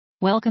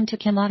Welcome to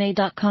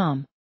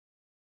Kimavi.com.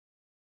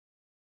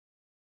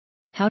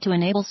 How to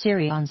enable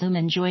Siri on Zoom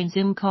and join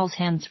Zoom calls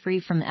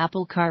hands-free from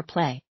Apple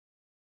CarPlay.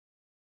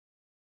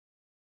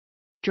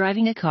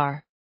 Driving a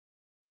car?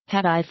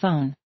 Had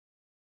iPhone?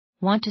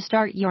 Want to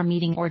start your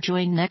meeting or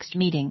join next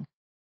meeting?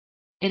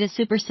 It is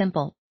super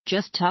simple,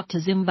 just talk to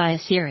Zoom via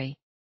Siri.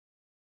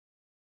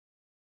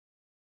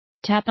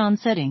 Tap on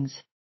Settings.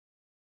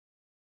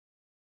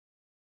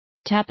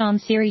 Tap on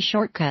Siri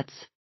Shortcuts.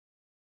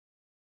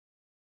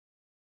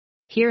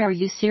 Here are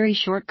use Siri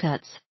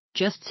shortcuts.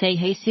 Just say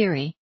Hey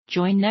Siri,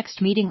 join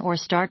next meeting or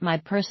start my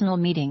personal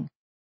meeting.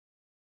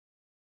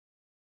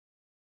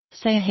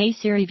 Say Hey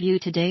Siri, view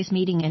today's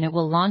meeting and it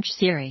will launch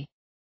Siri.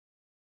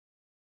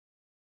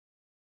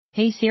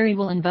 Hey Siri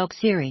will invoke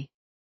Siri.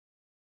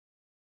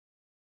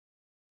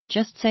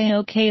 Just say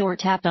OK or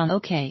tap on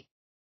OK.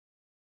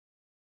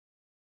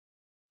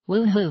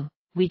 Woohoo!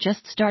 We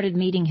just started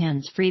meeting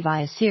hands-free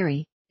via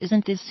Siri.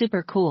 Isn't this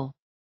super cool?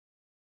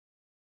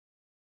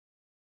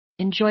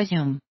 Enjoy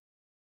Zoom.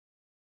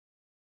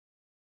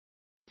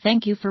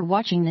 Thank you for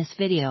watching this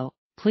video.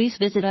 Please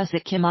visit us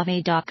at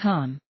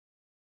Kimavi.com.